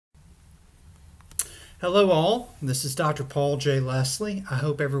Hello, all. This is Dr. Paul J. Leslie. I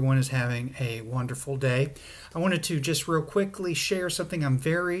hope everyone is having a wonderful day. I wanted to just real quickly share something I'm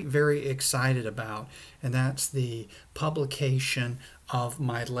very, very excited about, and that's the publication of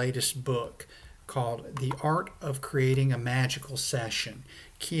my latest book called The Art of Creating a Magical Session: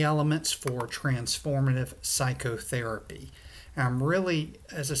 Key Elements for Transformative Psychotherapy. I'm really,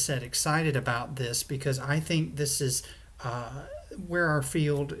 as I said, excited about this because I think this is where our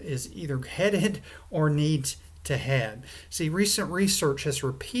field is either headed or needs to head. See, recent research has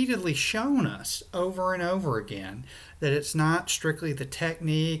repeatedly shown us over and over again that it's not strictly the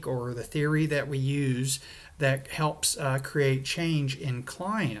technique or the theory that we use that helps create change in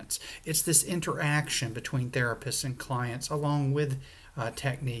clients. It's this interaction between therapists and clients, along with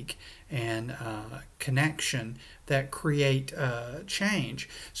technique and connection, that create change.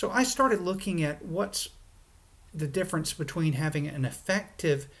 So I started looking at what's the difference between having an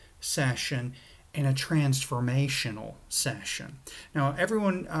effective session and a transformational session. Now,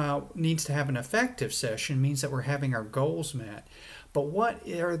 everyone needs to have an effective session, means that we're having our goals met. But what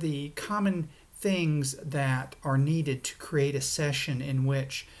are the common things that are needed to create a session in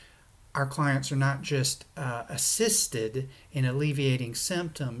which our clients are not just assisted in alleviating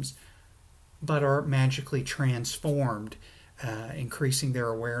symptoms, but are magically transformed, increasing their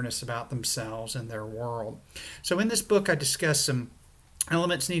awareness about themselves and their world? So in this book, I discuss some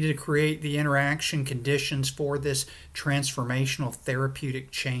elements needed to create the interaction conditions for this transformational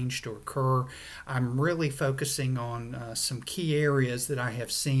therapeutic change to occur. I'm really focusing on some key areas that I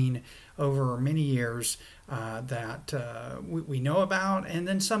have seen over many years that we know about, and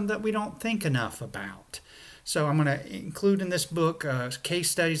then some that we don't think enough about. So I'm going to include in this book case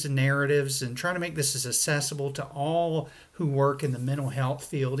studies and narratives, and try to make this as accessible to all who work in the mental health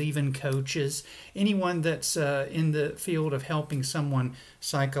field, even coaches, anyone that's in the field of helping someone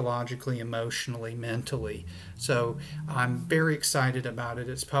psychologically, emotionally, mentally. So I'm very excited about it.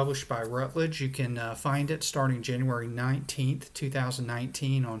 It's published by Routledge. You can find it starting January 19th,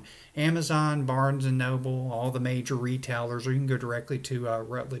 2019 on Amazon, Barnes & Noble, all the major retailers, or you can go directly to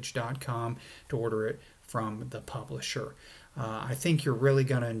routledge.com to order it from the publisher. I think you're really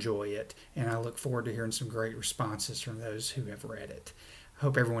going to enjoy it, and I look forward to hearing some great responses from those who have read it. I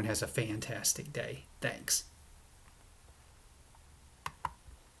hope everyone has a fantastic day. Thanks.